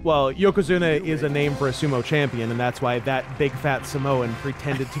 Well, Yokozuna is a name for a sumo champion, and that's why that big fat Samoan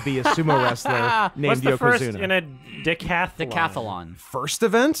pretended to be a sumo wrestler named What's the first Yokozuna. in a decathlon? Decathlon. First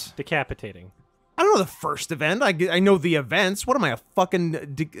event? Decapitating. I don't know the first event. I know the events. What am I, a fucking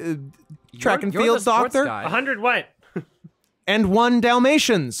track and You're field the sports doctor? guy. 100 what? And 1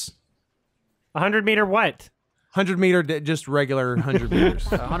 Dalmatians. 100 meter what? 100 meter, just regular 100 meters.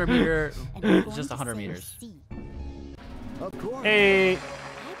 100 meter, And we're going just to 100 say meters. C. Of course. Hey, I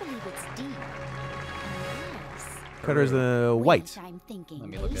believe it's D. Yes. Cutter's white. Which I'm thinking Let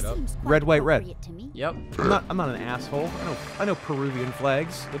me A look it up. seems quite Red, white, red. appropriate to me. Yep. I'm not an asshole. I know Peruvian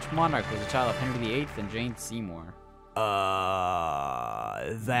flags. Which monarch was a child of Henry VIII and Jane Seymour?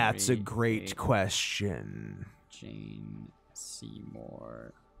 That's a Henry great VIII. question. Jane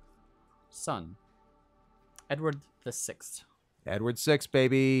Seymour. Son. Edward the Sixth. Edward VI,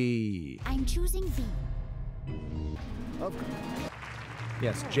 baby. I'm choosing B. Of course.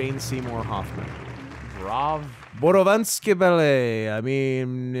 Yes, Jane Seymour Hoffman. Brav. Borovansky Ballet. I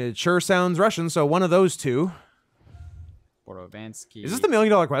mean, it sure sounds Russian, so one of those two. Borovansky. Is this the $1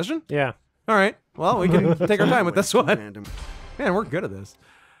 million question? yeah. All right. Well, we can take our time with this one. Random. Man, we're good at this.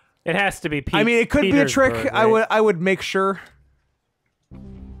 It has to be I mean, it could be a trick. Petersburg, I right? would make sure.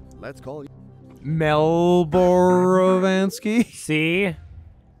 Let's call you. Mel Borovansky. C.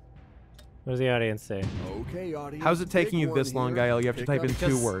 What does the audience say? Okay, audience. How's it taking pick you this one long, here. Gael? You have to Pick type in up- 2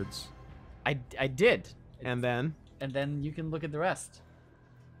 Because- words. I did. And then? And then you can look at the rest.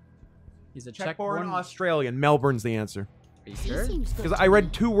 He's a Czech-born Czech-born. Australian. Melbourne's the answer. Are you C sure? seems good Because to I read me.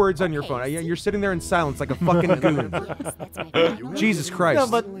 2 words on your Okay, phone. C. You're sitting there in silence like a fucking goon. Yes, that's my final Jesus answer. Christ. No,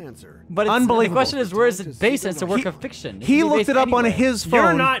 but- Answer. But it's, Unbelievable. The question is, where is Time it to based? see It's a the- work He- of fiction. It He can be looked based it up on anywhere. his phone.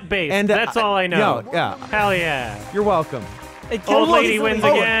 You're not based. And, That's all I know. Yeah. Hell yeah. You're welcome. It could Old have lady easily- wins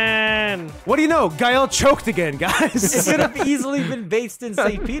Oh, again. What do you know? Gael choked again, It guys. could have easily been based in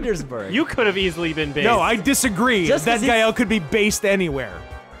St. Petersburg. You could have easily been based. No, I disagree. Just That 'cause he's- Gael could be based anywhere.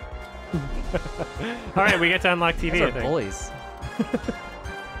 All right, we get to unlock TV. Those I are think. bullies.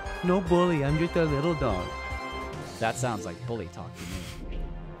 No bully, I'm just a little dog. That sounds like bully talk to me.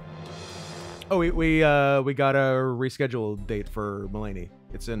 Oh, we got a rescheduled date for Mulaney.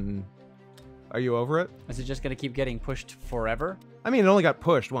 It's in. Are you over it? Is it just gonna keep getting pushed forever? I mean, it only got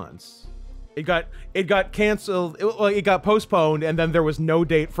pushed once. It got canceled. It got postponed, and then there was no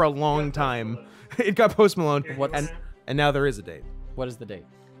date for a long time. It got postponed, What's- and now there is a date. What is the date?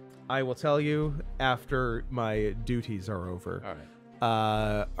 I will tell you after my duties are over. All right.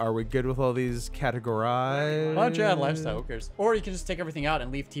 Are we good with all these categorized? Why don't you add lifestyle? Who cares? Or you can just take everything out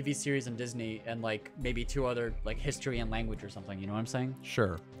and leave TV series and Disney and like maybe 2 other like history and language or something. You know what I'm saying?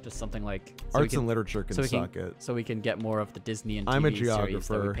 Sure. Just something like Arts and literature can so we suck it. So we can get more of the Disney and TV I'm a series that we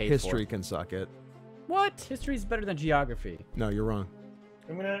geographer. paid History for. can suck it. What? History is better than geography. No, you're wrong.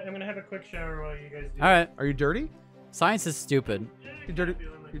 I'm gonna have a quick shower while you guys do. All right. Are you dirty? Science is stupid. You dirty,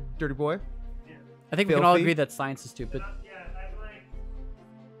 you dirty boy? I think we can all Filthy? agree that science is stupid. Yeah,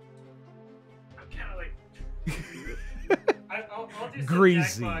 I'm kind of like. I'll do some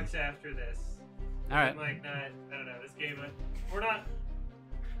Greasy. Jackbox after this. All right. I'm like, not, I don't know. This game, we're not.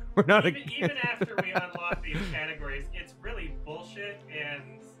 We're not Even after we unlock these categories, it's really bullshit and.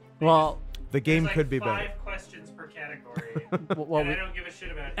 they Well, The game there's like could be 5 better. questions per category. well, and we, I don't give a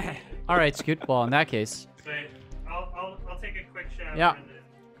shit about it. all right, Scoot. Well, in that case, But I'll take a quick shower. Yeah. And then,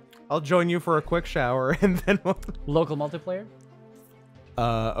 I'll join you for a quick shower and then we'll... local multiplayer.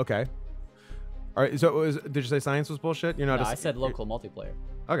 Okay. All right, so did you say science was bullshit? You're not No, a, I said local multiplayer.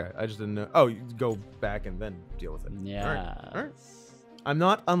 Okay, I just didn't know. Oh, you go back and then deal with it. Yeah. All right. All right. I'm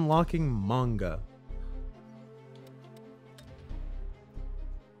not unlocking manga.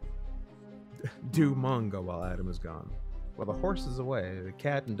 Do manga while Adam is gone. While the horse is away, the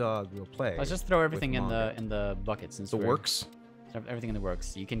cat and dog will play. Let's just throw everything in manga. the bucket since The we're- works. Everything in the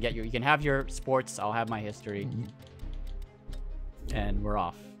works. You can have your sports. I'll have my history, and we're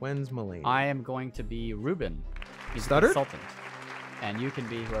off. When's Mulaney? I am going to be Ruben. He's Stutter? the consultant, and you can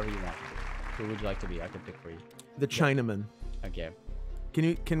be whoever you want to be. Who would you like to be? I could pick for you. The Chinaman. Okay.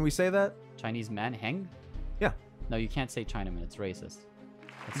 Can we say that? Chinese man, Heng? Yeah. No, you can't say Chinaman. It's racist.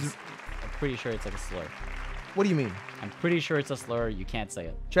 I'm pretty sure it's like a slur. What do you mean? I'm pretty sure it's a slur. You can't say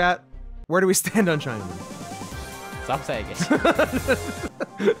it. Chat, where do we stand on Chinaman? Stop saying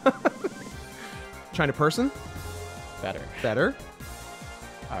it. China person? Better. Better.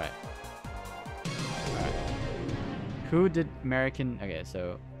 All right. Who did American? Okay,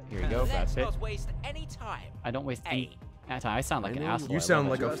 so here we go. Brad Let's Pitt. not waste any time. I don't waste any. I sound like an asshole. You I sound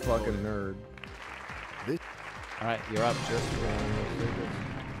love like it. a fucking nerd. All right, you're up.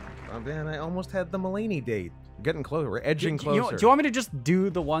 Oh man, I almost had the Mulaney date. Getting closer. We're edging closer. Do you want me to just do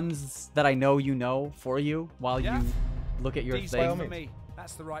the ones that I know you know for you while you look at your These thing? for me.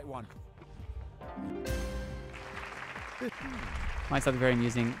 That's the right one. Mine's something very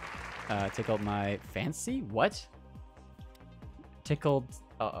amusing. Tickled my fancy? What? Tickled.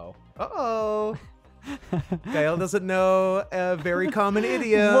 Uh-oh. Uh-oh. Gael doesn't know a very common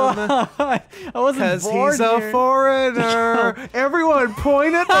idiom. What? I wasn't Because born he's a here. foreigner. Everyone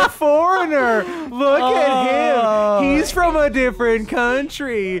point at the foreigner. Look at him. He's from a different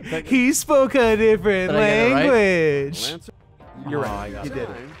country. He spoke a different Did I get it right? language. Lancer, You're Oh, right. I got You it. did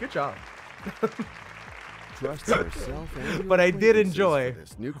it. Good job. trust yourself and your But I did acquaintances enjoy for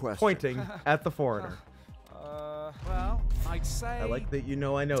this new question. Pointing at the foreigner. Well, I'd say. I like that you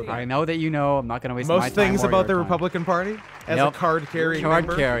know I know I that. know that you know. I'm not going to waste my time Most things or about the your time. Republican Party as Nope. a card-carrying Card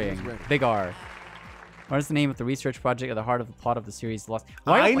member. carrying. Big R. What is the name of the research project at the heart of the plot of the series Lost?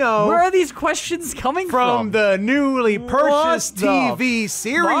 I know. Where are these questions coming From the newly purchased What the TV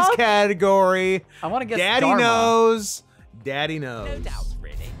series fuck? category. I want to guess Daddy Dharma. knows. Daddy knows. No doubt,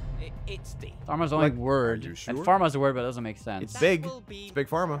 really. It's the. Dharma's the only Like, word. are you And sure? Pharma's a word, but it doesn't make sense. It's big. will be- It's big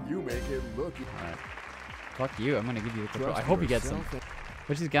pharma. You make it look. Fuck you. I'm going to give you the control. I Trust hope you get some. yourself and-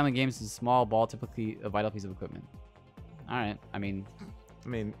 Which of these gambling games is a small ball, typically a vital piece of equipment? Alright. I mean,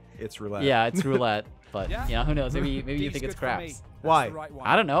 It's roulette. yeah, it's roulette. But, Yeah. you know, who knows? Maybe you These think it's good for me. craps. That's Why? the right one.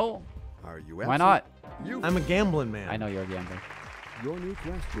 I don't know. Are you Why not? You. I'm a gambling man. I know you're a gambler. Your new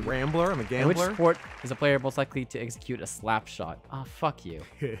question. Rambler. I'm a In which gambler. sport is a player most likely to execute a slap shot? Oh, fuck you.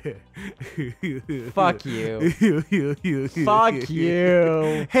 Fuck you. Fuck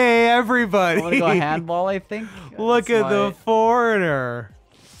you. Hey, everybody. I'm gonna go handball, I think. Look That's at the my- foreigner.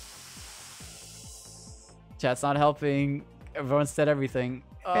 Chat's not helping. Everyone said everything.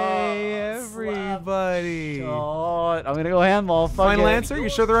 Hey, slap everybody. shot. I'm gonna go handball. Fuck Final it. answer? You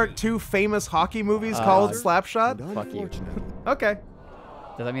sure there aren't two famous hockey movies called Slapshot? And Fuck you. unfortunately, Okay.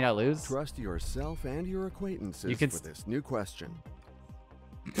 Does that mean I lose? trust yourself and your acquaintances You can for this new question.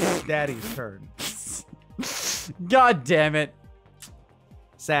 Daddy's turn. God damn it.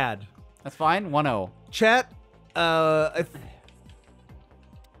 Sad. That's fine. 1-0. Chat, I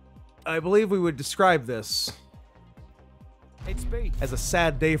believe we would describe this It's B. as a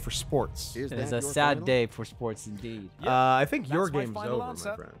sad day for sports. Is It that is a your sad final? day for sports indeed. I think your That's my game's final over, answer.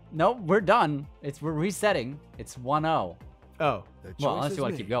 my friend. No, we're done. We're resetting. It's 1-0. Oh, The Well, choice unless is you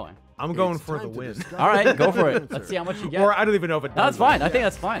want to made. keep going. I'm going It's for the time to win. discuss All right, go the for it. answer. Let's see how much you get. Or I don't even know if it No, that's does. fine. I think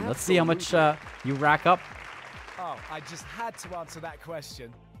that's fine. Let's see how much you rack up. Oh, I just had to answer that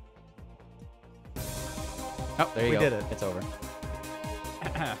question. Oh, there you We go. did it. It's over.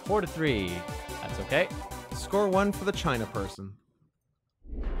 4-3. That's okay. Score one for the China person.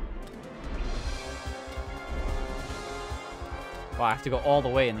 Wow, I have to go all the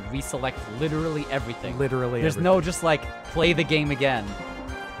way and reselect literally everything. Literally There's no just like play the game again.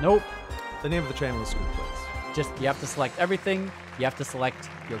 Nope. The name of the channel is Scoop Plays. Just you have to select everything. You have to select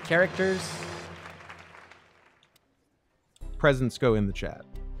your characters. Presents go in the chat.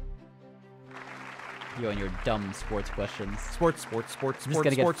 You and your dumb sports questions. Sports. I'm just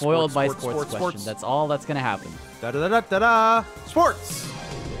gonna get foiled by sports questions. That's all that's gonna happen. Da da da da da. Sports.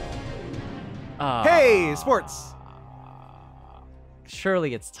 Hey, sports.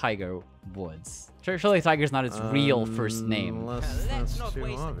 Surely it's Tiger Woods. Surely Tiger's not his real first name. Unless Let's that's not too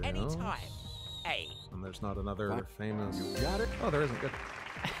waste obvious. any time. A. And there's not another What? famous. You got it. Oh, there isn't. Good.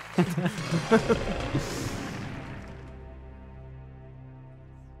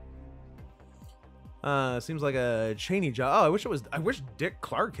 Seems like a Cheney job. Oh, I wish Dick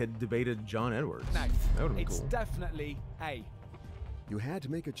Clark had debated John Edwards. No, That would have been it's cool. definitely A. You had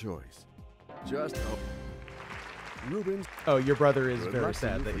to make a choice. Just Rubens. Oh, your brother is Good very luck to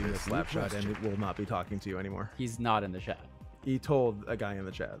sad you that for you this missed new Slapshot and question. will not be talking to you anymore. He's not in the chat. He told a guy in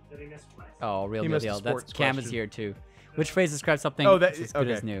the chat. Oh, real He deal. missed a That's sports Cam is question. here too. Which phrase describes something Oh, that as good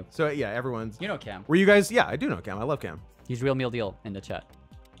okay. as new? So yeah, everyone's. You know Cam. Were you guys? Yeah, I do know Cam. I love Cam. He's real meal deal in the chat.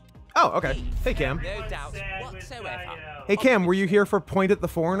 Oh, okay. Hey Cam. No doubt whatsoever. Hey Cam, were you here for Point at the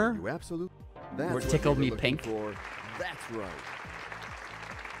Foreigner? You absolutely. That's Or what tickled they were me looking pink. For. That's right.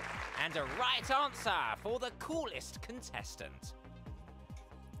 And a right answer for the coolest contestant.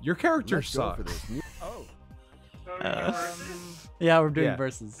 Your character Let's go for sucks. this new. Oh. Yeah, we're doing Yeah.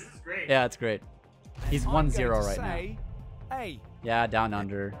 verses. This is great. Yeah, it's great. He's I'm 1-0 going to right now. say A. Yeah, down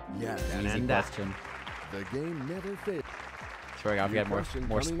under. Yes. Easy question. The game never fails. Swear to God, we New got more question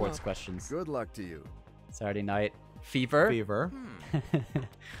more coming sports up. questions. Good luck to you. Saturday night fever. Fever.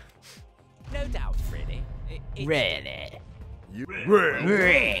 No doubt, really. Ready. You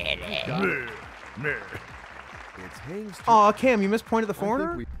It's Hank's turn. Aw, Cam, you mispointed the I think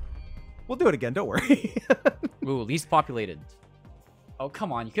foreigner? we- We'll do it again, don't worry. Ooh, least populated. Oh,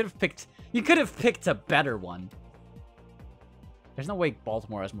 come on. You could have picked a better one. There's no way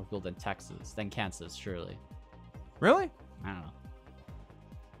Baltimore has more people than Kansas, surely. Really? I don't know.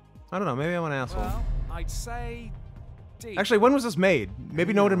 I don't know, maybe I'm an asshole. Well, I'd say D. Actually, when was this made?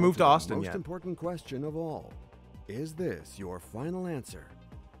 Maybe no one had Now moved to the Austin most yet. important question of all. Is this your final answer?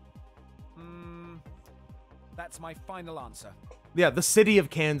 That's my final answer. Yeah, the city of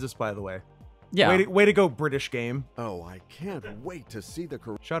Kansas, by the way. Yeah. Way to go, British game. Oh, I can't wait to see the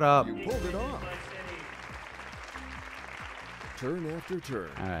correct. Shut up. You pulled it off. Turn after turn.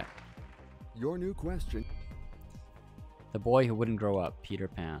 All right. Your new question. The boy who wouldn't grow up, Peter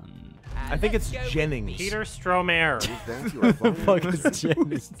Pan. I think it's Jennings. Peter Stromae. Is that your final Fuck answer?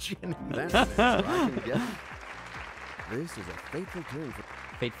 is Jennings? That's an answer I can get. This is a fateful turn for.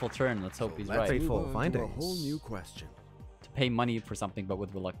 Fateful turn. Let's hope he's Let's right. Fateful move on to a findings. whole new question. To pay money for something, but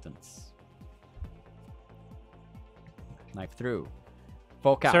with reluctance. Knife through.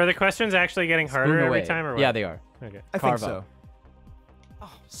 Folk out. So are the questions actually getting Spoon harder every away. time, or what? Yeah, they are. Okay. I think Carve so. up.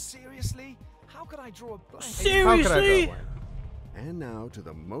 Oh, seriously? How could I draw a blank? How could I draw Seriously? one? And now to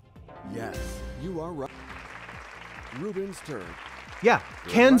the most. Yes, you are right. Ruben's turn. Yeah,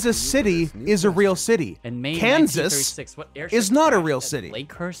 Good Kansas luck to you for City this new is a real question. city. In May Kansas 1936, what airship is not a crashed real at city.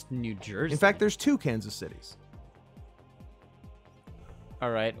 Lakehurst, New Jersey. In fact, there's 2 Kansas cities. All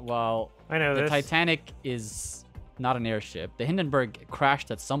right. Well, I know the this. Titanic is not an airship. The Hindenburg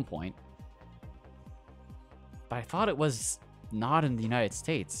crashed at some point, but I thought it was not in the United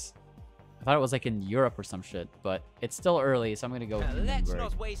States. I thought it was like in Europe or some shit. But it's still early, so I'm gonna go Let's Hindenburg.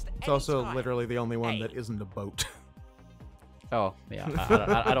 not waste It's any also time. literally the only one Hey. that isn't a boat. Oh yeah,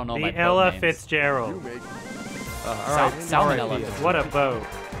 I don't know my The boat Ella names. You Fitzgerald. make all right. Salmonella. What a boat.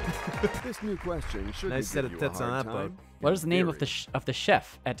 this new question should Nice set of tits on that boat. What is the name of theory. the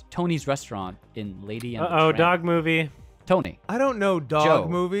chef at Tony's restaurant in Lady and the Uh-oh, Tramp? dog movie. Tony. I don't know dog Joe.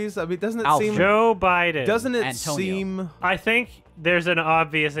 movies. I mean, doesn't it Alf. seem? Joe Biden. Doesn't it Antonio. seem? I think there's an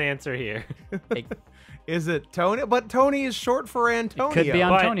obvious answer here. It Is it Tony? But Tony is short for Antonio. could be But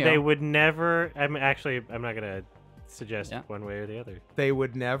Antonio. they would never. I'm not gonna suggest Yeah. one way or the other. They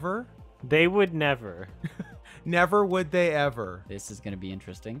would never. They would never. Never would they ever. This is gonna be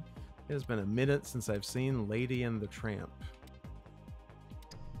interesting. It has been a minute since I've seen Lady and the Tramp.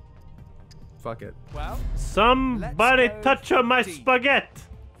 Fuck it. Well, Somebody Let's go touch on my deep. spaghetti.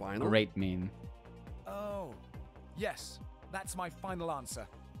 Final. Great meme. oh, yes. That's my final answer.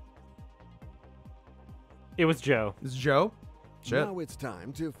 It was Joe. Is Joe? Shit. Now it's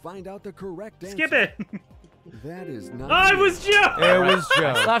time to find out the correct answer. Skip it. That is not. Oh, it you. was Joe. It was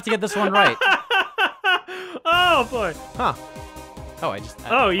Still Joe. have to get this one right. Oh boy. Huh. Oh, I just.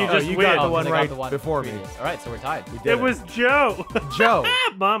 Oh, you just you win. got the Oh, one 'cause I got right the one before me. previous. All right, so we're tied. We did It was Joe. Joe.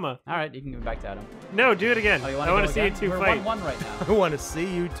 Mama. All right, you can go back to Adam. No, do it again. Oh, you I want want to to see you two We're fight. 1-1 right now. I want to see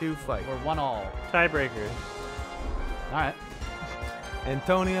you two fight. We're 1-all. Tiebreaker. All right.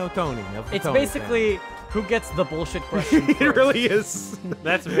 Antonio Tony. Of the It's Tony basically who gets the bullshit question family. first. It really is.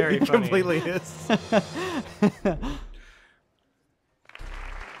 That's very It funny. completely is.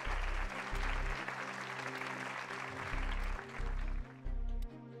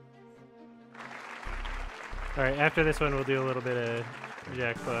 All right. After this one, we'll do a little bit of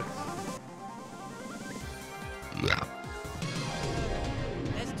Jack Fox.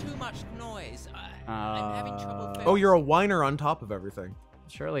 There's too much noise. I'm having trouble. Oh, you're a whiner on top of everything.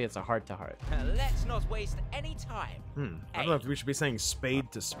 Surely it's a heart to heart. Let's not waste any time. I don't know if we should be saying spade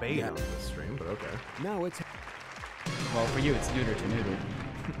to spade on this stream, but okay. Now it's. Well, for you, it's neuter to neuter.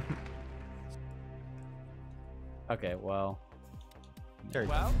 Okay, well, There you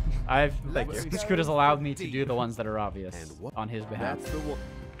go. Well, I've Thank you. Scoot has allowed me to do the ones that are obvious And what- on his behalf. That's the one.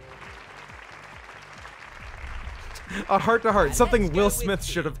 A heart to heart. Let's Something go Will with Smith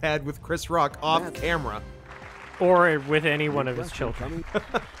D. should have had with Chris Rock off That's- camera Or with any one New of his question children.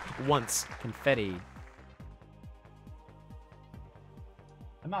 coming. once. Confetti.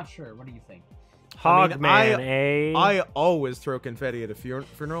 I'm not sure. What do you think? Hogman, eh? I always throw confetti at a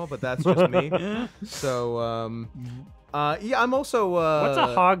funeral, but that's just me. So, yeah, I'm also. What's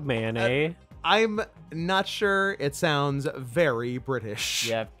a hogman, eh? I'm not sure. It sounds very British.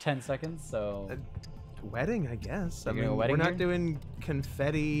 You have 10 seconds, so Wedding, I guess. I You're doing a mean, wedding we're not here? doing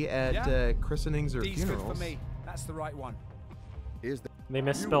confetti at Yeah. christenings or D's good funerals. for me. That's the right one. Is that They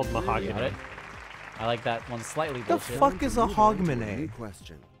misspelled got mahogany. it. I like that one slightly The bullshit. fuck is a move on to hogman, a eh? new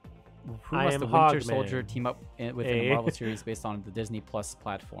question. Who I must am the Winter Hogman. Soldier team up within Eh? a Marvel series based on the Disney Plus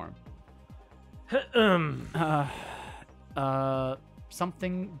platform?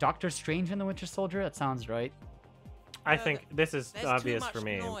 Something Doctor Strange and the Winter Soldier. That sounds right. I think this is There's obvious too for much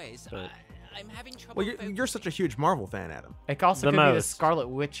me. noise. But I'm having trouble. Well, you're such a huge Marvel fan, Adam. It also The could be the most. Scarlet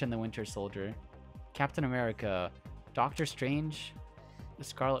Witch and the Winter Soldier, Captain America, Doctor Strange, the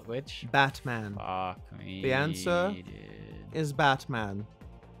Scarlet Witch. Batman Fuck me. The answer dude. is Batman.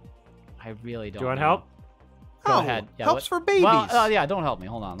 I really don't. do you want know. help? Go Oh, ahead. Yeah, helps what- for babies. Well, yeah, don't help me.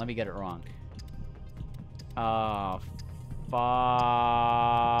 Hold on. Let me get it wrong. Fuck.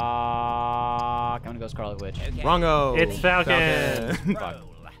 I'm gonna go Scarlet Witch. Okay. Wrongo. It's Falcon. Fuck.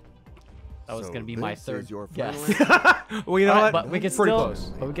 That was So gonna be my this third is your guess. final answer? Well, you know Alright, what? but we can Pretty still,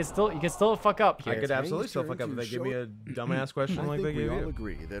 close. but we can still, you can still fuck up I here. could absolutely Thanks, still fuck up turn if they to give me a dumbass question I like think they we gave all you.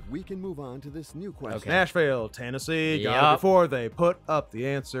 agree that we can move on to this new question. Nashville, Tennessee, got it Yup. before they put up the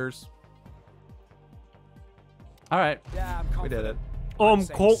answers. All right. Yeah, I'm We did confident. it. I'm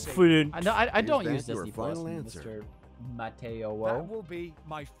saying confident. I don't that use your Disney Plus, final answer? Mr. Mateo. That will be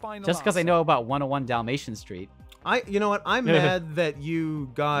my final Just because I answer. know about 101 Dalmatian Street. You know what? I'm mad that you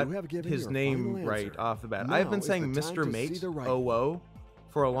got You have given his your name final right answer. off the bat. Now I've been is saying the time Mr. to Mate, see the right OO,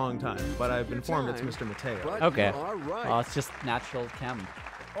 for a long time, but I've been informed it's time, Mr. Mateo. But Okay. you are right. Well, it's just natural chem.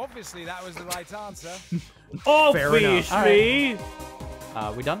 Obviously, that was the right answer. Obviously.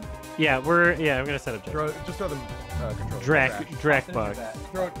 We done? Yeah, I'm gonna set up Jack. Just throw the controller. Drac bug.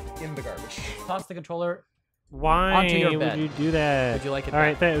 Throw it in the garbage. Toss the controller. Why Onto your would bed. you do that? Would you like it All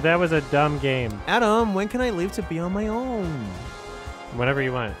right, that was a dumb game. Adam, when can I leave to be on my own? Whenever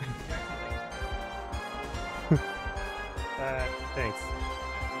you want. Thanks.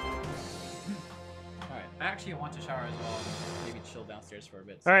 All right. I actually want to shower as well. Maybe chill downstairs for a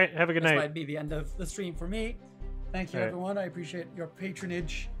bit. All right, have a good This night. might be the end of the stream for me. Thank you, All right. everyone. I appreciate your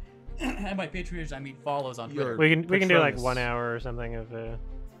patronage. And by patronage, I mean follows on Your- Twitter. We can do like Patronus. 1 hour or something of.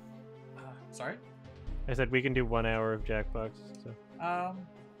 Sorry. I said we can do 1 hour of Jackbox. So. What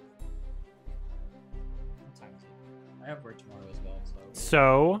time is it? I have work tomorrow as well, so.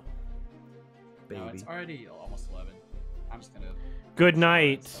 So, No, it's Baby. already almost 11. I'm just gonna. good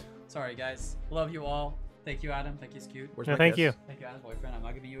night. Sorry, guys. Love you all. Thank you, Adam. Thank you, Scoot. Where's No, my thank kiss? you. Thank you, Adam's boyfriend. I'm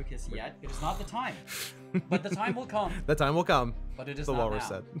not giving you a kiss yet. It is not the time. But the time will come. The time will come. But it is The not walrus now.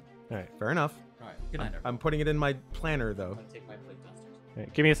 said. All right. Fair enough. All right. Good night, everyone. I'm putting it in my planner, though. I'm gonna take my plate downstairs. All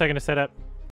right, give me a second to set up.